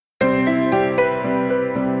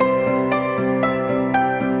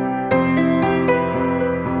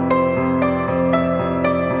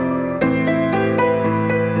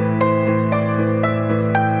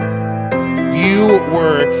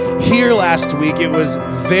week. It was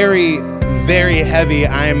very, very heavy.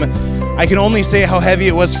 I can only say how heavy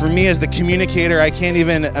it was for me as the communicator. I can't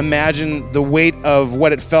even imagine the weight of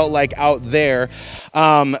what it felt like out there.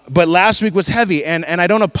 But last week was heavy, and I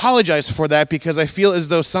don't apologize for that because I feel as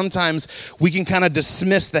though sometimes we can kind of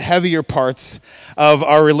dismiss the heavier parts of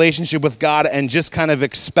our relationship with God and just kind of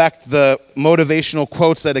expect the motivational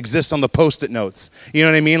quotes that exist on the Post-it notes. You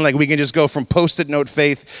know what I mean? Like we can just go from Post-it note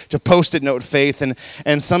faith to Post-it note faith,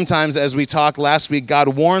 and sometimes as we talked last week, God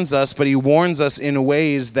warns us, but he warns us in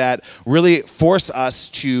ways that really force us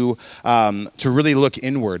to really look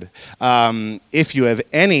inward. If you have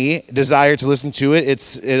any desire to listen to it,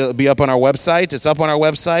 it'll be up on our website. It's up on our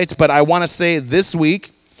website, but I want to say this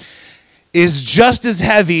week is just as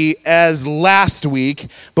heavy as last week,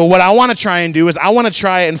 but what I want to try and do is I want to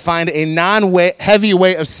try and find a non-heavy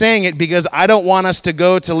way of saying it because I don't want us to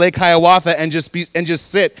go to Lake Hiawatha and just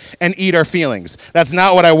sit and eat our feelings. That's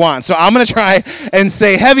not what I want. So I'm going to try and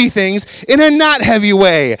say heavy things in a not heavy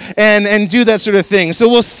way and do that sort of thing. So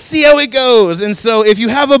we'll see how it goes. And so if you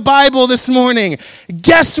have a Bible this morning,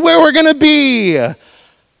 guess where we're going to be?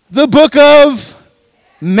 The book of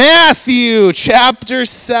Matthew chapter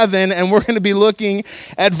 7, and we're going to be looking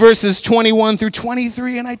at verses 21 through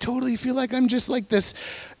 23, and I totally feel like I'm just like this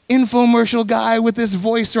infomercial guy with this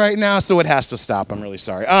voice right now, so it has to stop. I'm really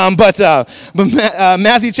sorry. But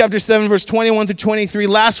Matthew chapter 7, verse 21 through 23.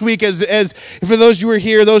 Last week, as for those who were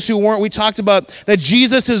here, those who weren't, we talked about that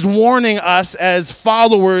Jesus is warning us as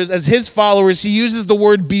followers, as his followers. He uses the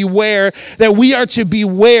word beware, that we are to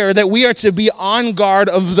beware, that we are to be on guard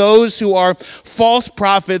of those who are false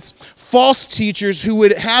prophets, false teachers who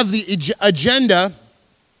would have the agenda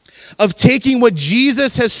of taking what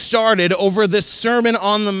Jesus has started over this Sermon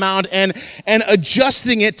on the Mount and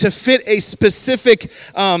adjusting it to fit a specific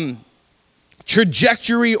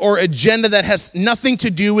trajectory or agenda that has nothing to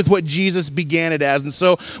do with what Jesus began it as. And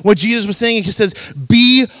so what Jesus was saying, he says,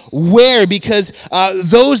 beware, because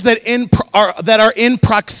those that are in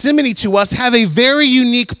proximity to us have a very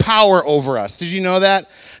unique power over us. Did you know that?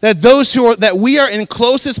 That those that we are in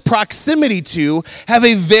closest proximity to have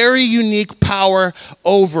a very unique power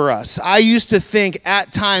over us. I used to think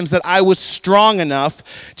at times that I was strong enough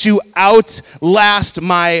to outlast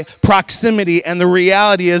my proximity, and the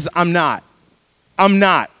reality is I'm not.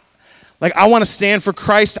 Like, I want to stand for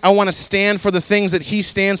Christ. I want to stand for the things that he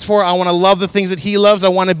stands for. I want to love the things that he loves. I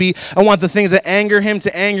want the things that anger him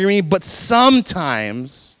to anger me. But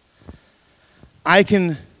sometimes I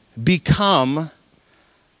can become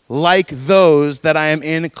like those that I am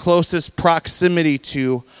in closest proximity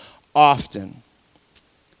to often.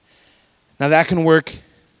 Now that can work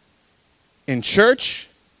in church,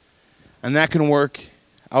 and that can work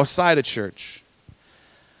outside of church.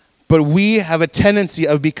 But we have a tendency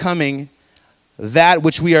of becoming that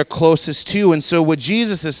which we are closest to. And so what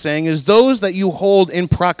Jesus is saying is those that you hold in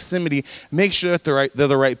proximity, make sure that they're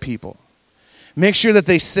the right people. Make sure that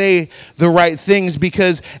they say the right things,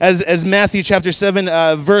 because as Matthew chapter 7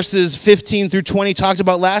 verses 15 through 20 talked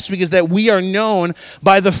about last week, is that we are known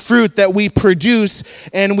by the fruit that we produce.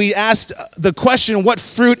 And we asked the question, what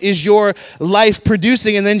fruit is your life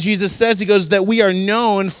producing? And then Jesus says, he goes, that we are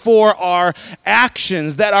known for our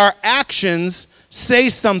actions, that our actions say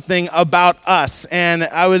something about us. And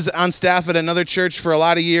I was on staff at another church for a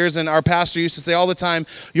lot of years, and our pastor used to say all the time,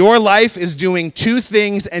 your life is doing two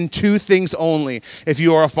things and two things only if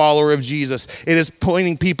you are a follower of Jesus. It is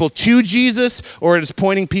pointing people to Jesus, or it is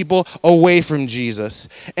pointing people away from Jesus.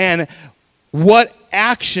 And what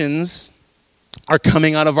actions are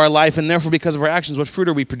coming out of our life, and therefore because of our actions, what fruit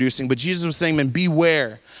are we producing? But Jesus was saying, man,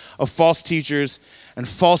 beware of false teachers and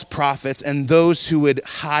false prophets and those who would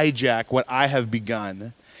hijack what I have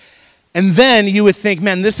begun. And then you would think,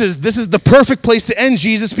 man, this is the perfect place to end,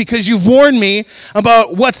 Jesus, because you've warned me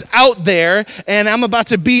about what's out there, and I'm about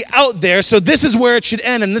to be out there, so this is where it should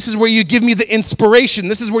end, and this is where you give me the inspiration.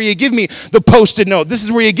 This is where you give me the Post-it note. This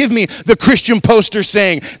is where you give me the Christian poster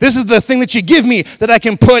saying, this is the thing that you give me that I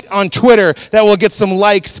can put on Twitter that will get some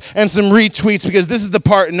likes and some retweets, because this is the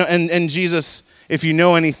part, and Jesus, if you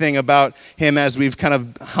know anything about him as we've kind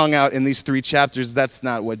of hung out in these 3 chapters, that's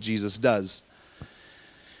not what Jesus does.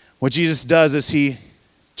 What Jesus does is he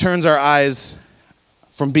turns our eyes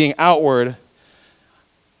from being outward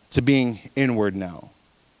to being inward now.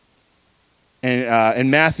 And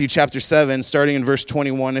in Matthew chapter 7, starting in verse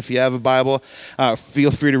 21, if you have a Bible,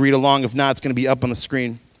 feel free to read along. If not, it's going to be up on the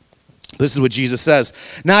screen. This is what Jesus says.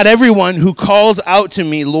 Not everyone who calls out to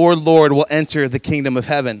me, Lord, Lord, will enter the kingdom of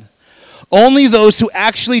heaven. Only those who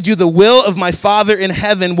actually do the will of my Father in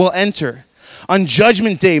heaven will enter. On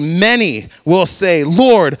Judgment Day, many will say,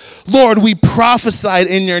 Lord, Lord, we prophesied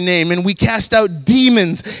in your name, and we cast out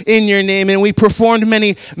demons in your name, and we performed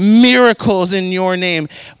many miracles in your name.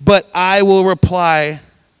 But I will reply,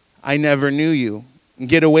 I never knew you.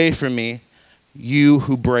 Get away from me, you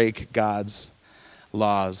who break God's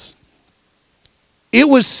laws. It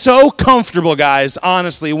was so comfortable, guys,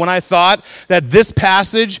 honestly, when I thought that this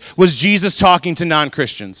passage was Jesus talking to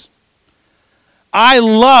non-Christians. I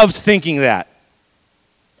loved thinking that.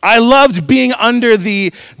 I loved being under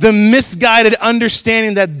the misguided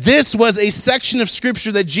understanding that this was a section of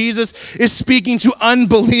Scripture that Jesus is speaking to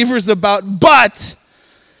unbelievers about, but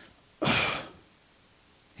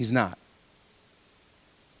he's not.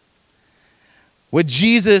 What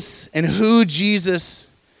Jesus and who Jesus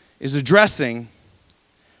is addressing,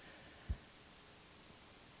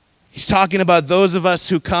 he's talking about those of us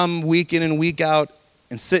who come week in and week out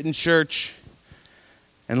and sit in church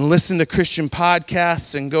and listen to Christian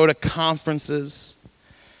podcasts and go to conferences.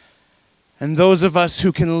 And those of us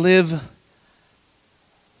who can live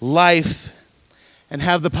life and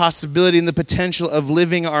have the possibility and the potential of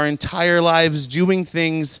living our entire lives doing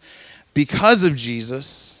things because of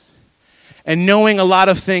Jesus and knowing a lot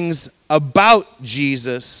of things about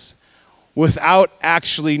Jesus without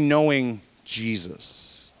actually knowing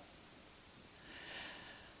Jesus.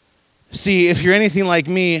 See, if you're anything like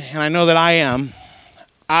me, and I know that I am,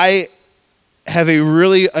 I have a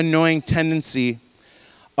really annoying tendency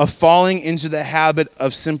of falling into the habit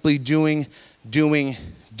of simply doing, and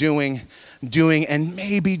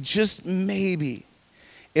maybe, just maybe,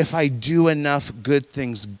 if I do enough good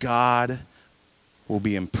things, God will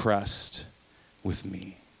be impressed with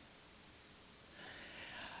me.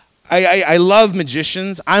 I love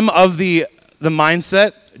magicians. I'm of the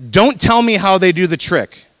mindset, don't tell me how they do the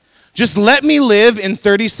trick. Just let me live in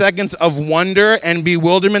 30 seconds of wonder and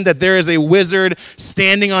bewilderment that there is a wizard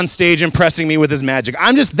standing on stage impressing me with his magic.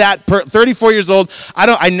 I'm just that 34 years old.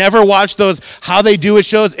 I never watch those how they do it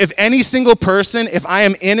shows. If any single person, if I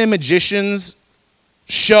am in a magician's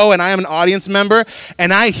show and I am an audience member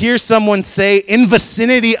and I hear someone say in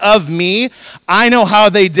vicinity of me, I know how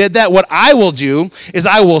they did that. What I will do is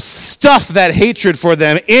I will stuff that hatred for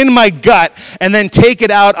them in my gut and then take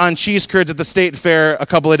it out on cheese curds at the state fair a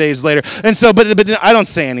couple of days later. And so, but I don't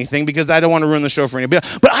say anything because I don't want to ruin the show for anybody.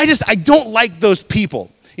 But I don't like those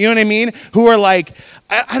people. You know what I mean? Who are like,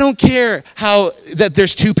 I don't care how that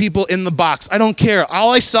there's two people in the box. I don't care.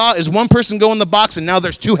 All I saw is one person go in the box, and now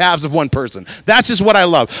there's two halves of one person. That's just what I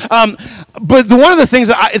love. But one of the things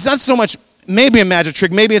that it's not so much maybe a magic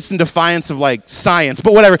trick, maybe it's in defiance of like science,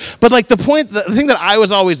 but whatever. But like the thing that I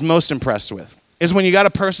was always most impressed with is when you got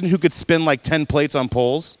a person who could spin like 10 plates on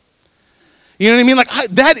poles. You know what I mean? Like,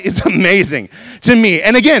 that is amazing to me.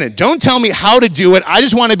 And again, don't tell me how to do it. I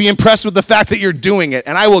just want to be impressed with the fact that you're doing it.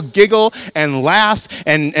 And I will giggle and laugh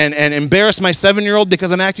and embarrass my 7-year-old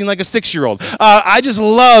because I'm acting like a 6-year-old. I just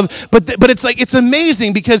love, but it's like, it's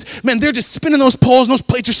amazing because, man, they're just spinning those poles and those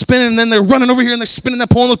plates are spinning and then they're running over here and they're spinning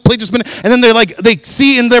that pole and those plates are spinning. And then they're like, they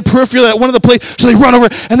see in their peripheral that one of the plates, so they run over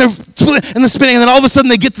and they're spinning. And then all of a sudden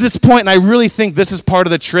they get to this point and I really think this is part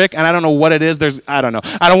of the trick. And I don't know what it is. I don't know.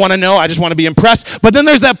 I don't want to know. I just want to be impressed. But then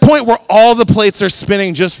there's that point where all the plates are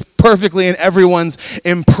spinning just perfectly and everyone's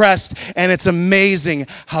impressed. And it's amazing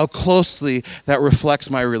how closely that reflects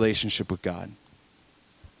my relationship with God.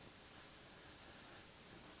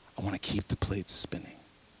 I want to keep the plates spinning.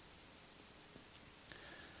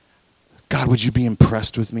 God, would you be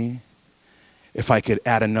impressed with me if I could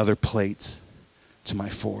add another plate to my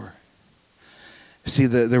 4? See,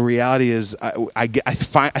 the reality is I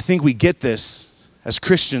think we get this as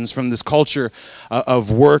Christians from this culture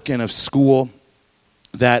of work and of school,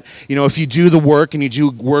 that, you know, if you do the work and you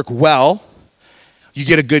do work well, you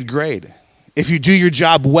get a good grade. If you do your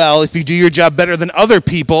job well, if you do your job better than other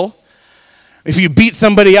people, if you beat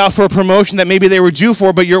somebody out for a promotion that maybe they were due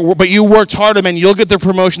for, but you worked harder, man, you'll get the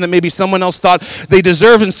promotion that maybe someone else thought they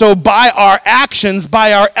deserved. And so by our actions,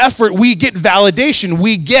 by our effort, we get validation,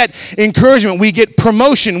 we get encouragement, we get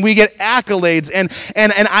promotion, we get accolades. And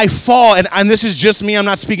I fall, and this is just me, I'm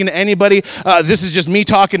not speaking to anybody. This is just me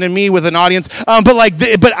talking to me with an audience.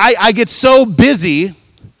 But I get so busy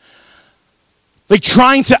like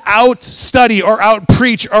trying to out-study or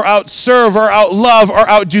out-preach or out-serve or out-love or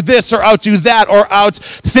out-do this or out-do that or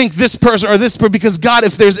out-think this person or this person. Because God,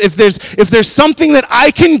 if there's something that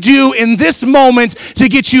I can do in this moment to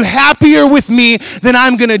get you happier with me, then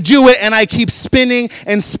I'm going to do it. And I keep spinning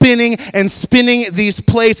and spinning and spinning these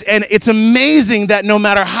plates. And it's amazing that no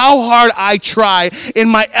matter how hard I try in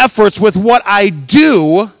my efforts with what I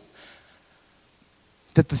do,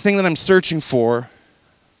 that the thing that I'm searching for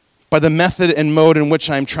by the method and mode in which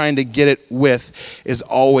I'm trying to get it with is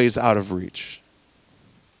always out of reach.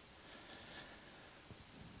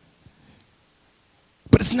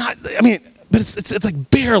 But it's not, but it's like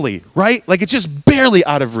barely, right? Like it's just barely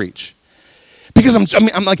out of reach. Because I'm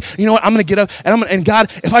like, you know what, I'm going to get up, and God,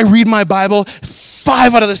 if I read my Bible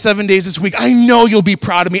 5 out of the 7 days this week, I know you'll be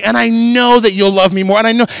proud of me, and I know that you'll love me more,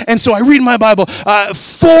 and so I read my Bible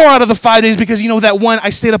 4 out of the 5 days, because that one,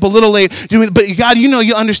 I stayed up a little late doing, but God,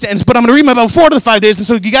 you understand, but I'm going to read my Bible 4 out of the 5 days, and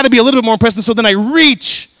so you got to be a little bit more impressed, and so then I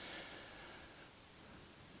reach.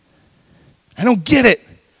 I don't get it,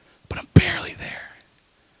 but I'm barely there.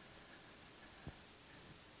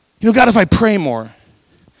 God, if I pray more,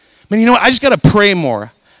 you know what? I just got to pray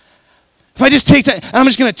more. If I just take time, and I'm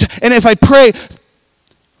just going to, and if I pray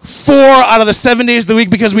 4 out of the 7 days of the week,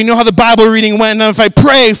 because we know how the Bible reading went, and if I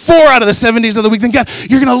pray 4 out of the 7 days of the week, then God,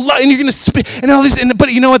 you're going to love, and you're going to spit, and all this,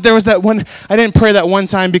 but you know what? There was that one, I didn't pray that one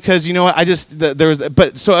time because,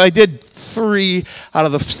 so I did 3 out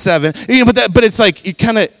of the 7, but it's like, you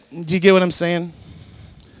kind of, do you get what I'm saying?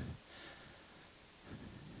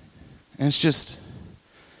 And it's just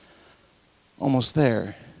almost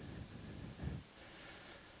there.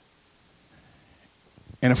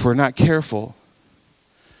 And if we're not careful,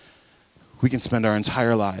 we can spend our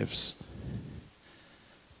entire lives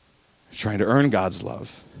trying to earn God's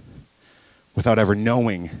love without ever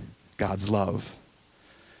knowing God's love.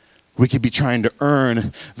 We could be trying to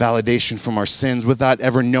earn validation from our sins without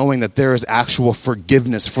ever knowing that there is actual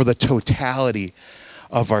forgiveness for the totality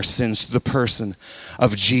of our sins through the person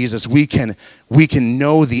of Jesus. We can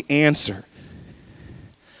know the answer.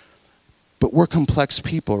 But we're complex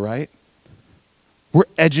people, right? We're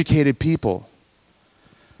educated people.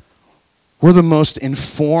 We're the most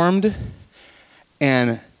informed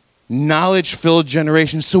and knowledge-filled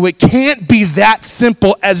generation, so it can't be that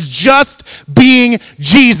simple as just being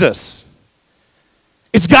Jesus.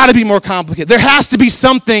 It's got to be more complicated. There has to be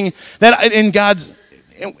something that in God's,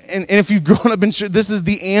 and if you've grown up in church, this is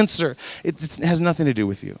the answer. It has nothing to do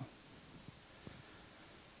with you.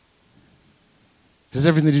 It has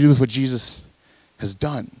everything to do with what Jesus has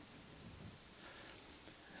done.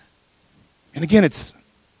 And again, it's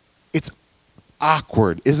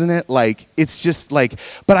awkward, isn't it? Like, it's just like,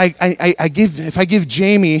 but if I give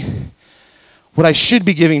Jamie, what I should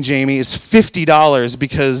be giving Jamie is $50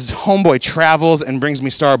 because homeboy travels and brings me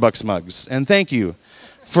Starbucks mugs. And thank you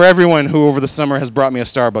for everyone who over the summer has brought me a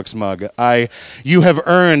Starbucks mug. You have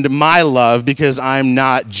earned my love because I'm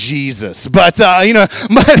not Jesus. But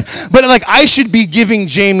like I should be giving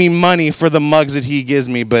Jamie money for the mugs that he gives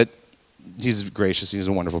me, but he's gracious. He's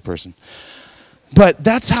a wonderful person. But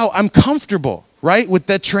that's how I'm comfortable, right, with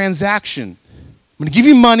that transaction. I'm going to give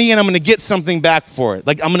you money and I'm going to get something back for it.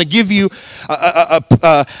 Like I'm going to give you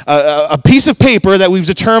a piece of paper that we've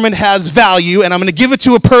determined has value, and I'm going to give it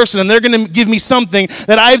to a person, and they're going to give me something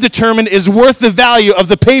that I've determined is worth the value of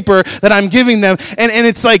the paper that I'm giving them. And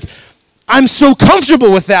it's like, I'm so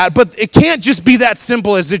comfortable with that, but it can't just be that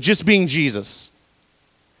simple as it just being Jesus.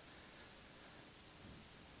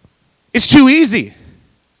 It's too easy.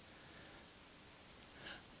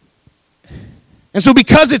 And so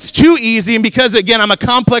because it's too easy, and because, again, I'm a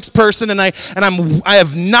complex person, and I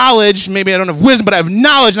have knowledge, maybe I don't have wisdom, but I have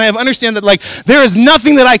knowledge, and I have understand that, like, there is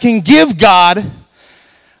nothing that I can give God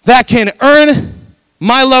that can earn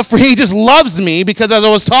my love for Him. He just loves me, because as I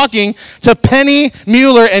was talking to Penny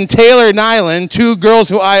Mueller and Taylor Nyland, 2 girls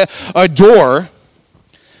who I adore,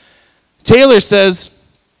 Taylor says,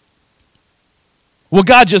 well,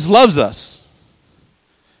 God just loves us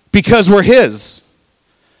because we're His.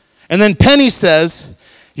 And then Penny says,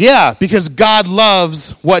 yeah, because God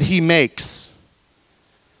loves what He makes.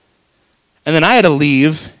 And then I had to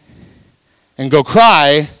leave and go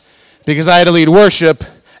cry because I had to lead worship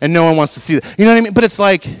and no one wants to see that. You know what I mean? But it's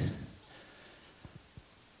like,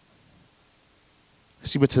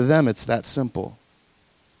 see, but to them it's that simple.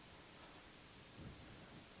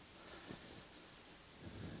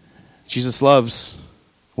 Jesus loves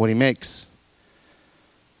what He makes.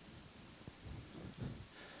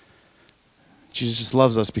 Jesus just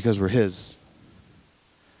loves us because we're His.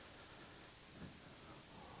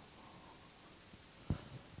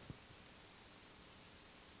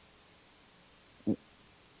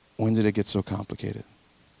 When did it get so complicated?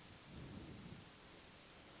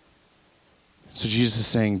 So Jesus is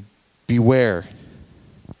saying, beware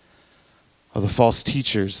of the false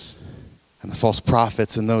teachers and the false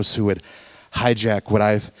prophets and those who would hijack what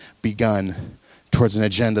I've begun towards an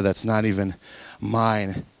agenda that's not even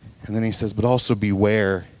mine. And then He says, but also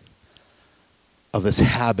beware of this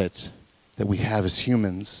habit that we have as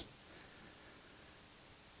humans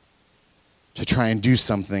to try and do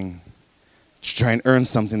something, to try and earn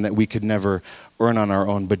something that we could never earn on our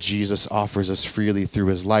own, but Jesus offers us freely through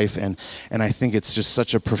his life. And I think it's just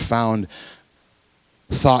such a profound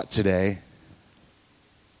thought today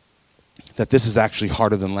that this is actually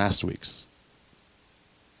harder than last week's.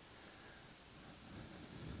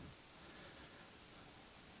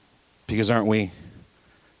 Because aren't we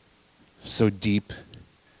so deep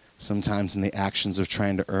sometimes in the actions of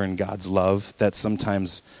trying to earn God's love that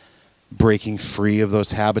sometimes breaking free of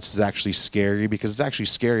those habits is actually scary? Because it's actually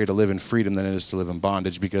scarier to live in freedom than it is to live in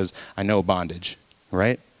bondage, because I know bondage,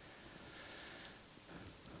 right?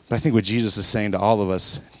 But I think what Jesus is saying to all of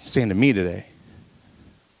us, he's saying to me today,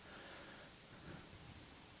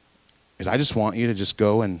 is I just want you to just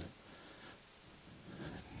go and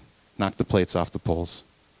knock the plates off the poles.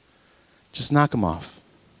 Just knock them off.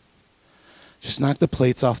 Just knock the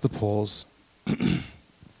plates off the poles and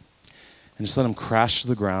just let them crash to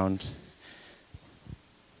the ground.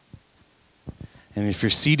 And if you're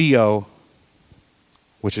CDO,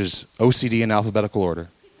 which is OCD in alphabetical order,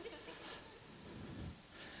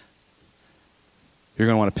 you're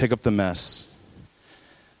going to want to pick up the mess.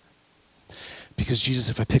 Because Jesus,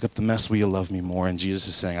 if I pick up the mess, will you love me more? And Jesus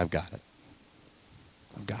is saying, I've got it.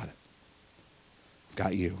 I've got it. I've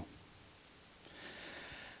got you.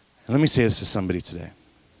 And let me say this to somebody today.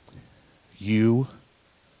 You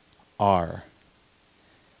are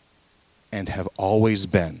and have always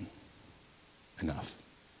been enough.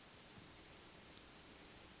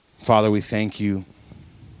 Father, we thank you,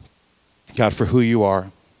 God, for who you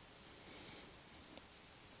are.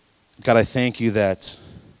 God, I thank you that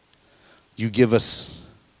you give us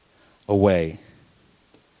a way.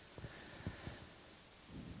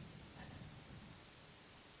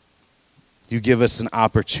 You give us an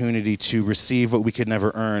opportunity to receive what we could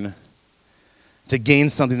never earn, to gain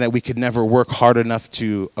something that we could never work hard enough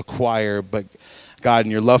to acquire. But God,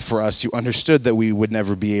 in your love for us, you understood that we would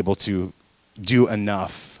never be able to do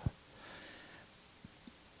enough.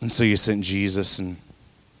 And so you sent Jesus. And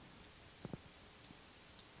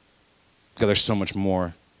God, there's so much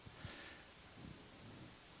more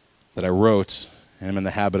that I wrote, and I'm in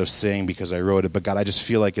the habit of saying because I wrote it. But God, I just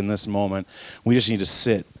feel like in this moment, we just need to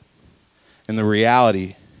sit in the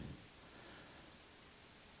reality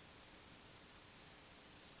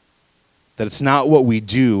that it's not what we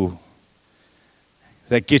do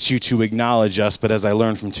that gets you to acknowledge us, but as I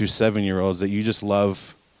learned from 2 7-year-olds, that you just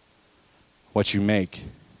love what you make.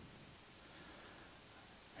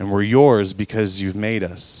 And we're yours because you've made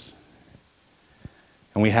us.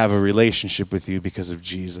 And we have a relationship with you because of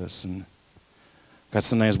Jesus. And God,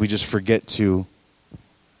 sometimes we just forget to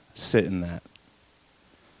sit in that.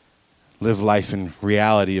 Live life in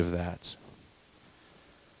reality of that.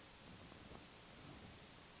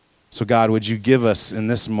 So God, would you give us in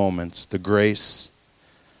this moment the grace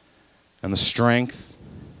and the strength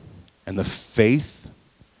and the faith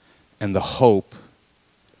and the hope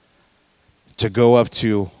to go up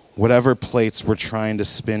to whatever plates we're trying to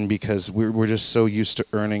spin, because we're just so used to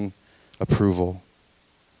earning approval.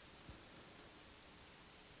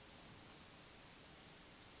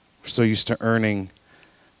 We're so used to earning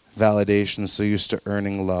validation, so used to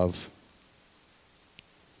earning love.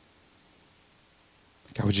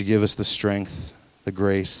 God, would you give us the strength, the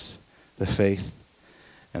grace, the faith,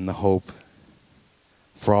 and the hope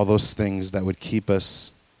for all those things that would keep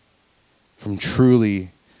us from truly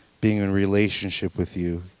being in relationship with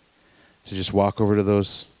you, to just walk over to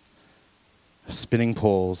those spinning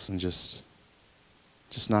poles and just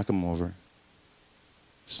knock them over.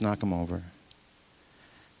 Just knock them over.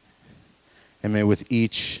 And may with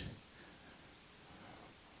each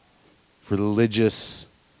religiously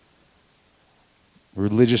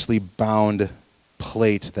bound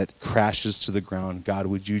plate that crashes to the ground, God,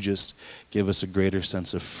 would you just give us a greater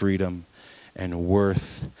sense of freedom and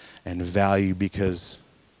worth and value, because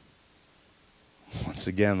once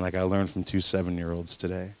again, like I learned from 2 7-year-olds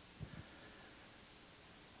today,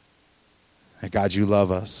 that God, you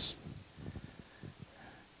love us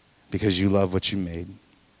because you love what you made.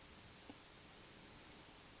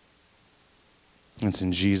 It's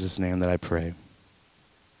in Jesus' name that I pray.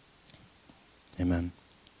 Amen.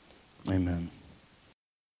 Amen.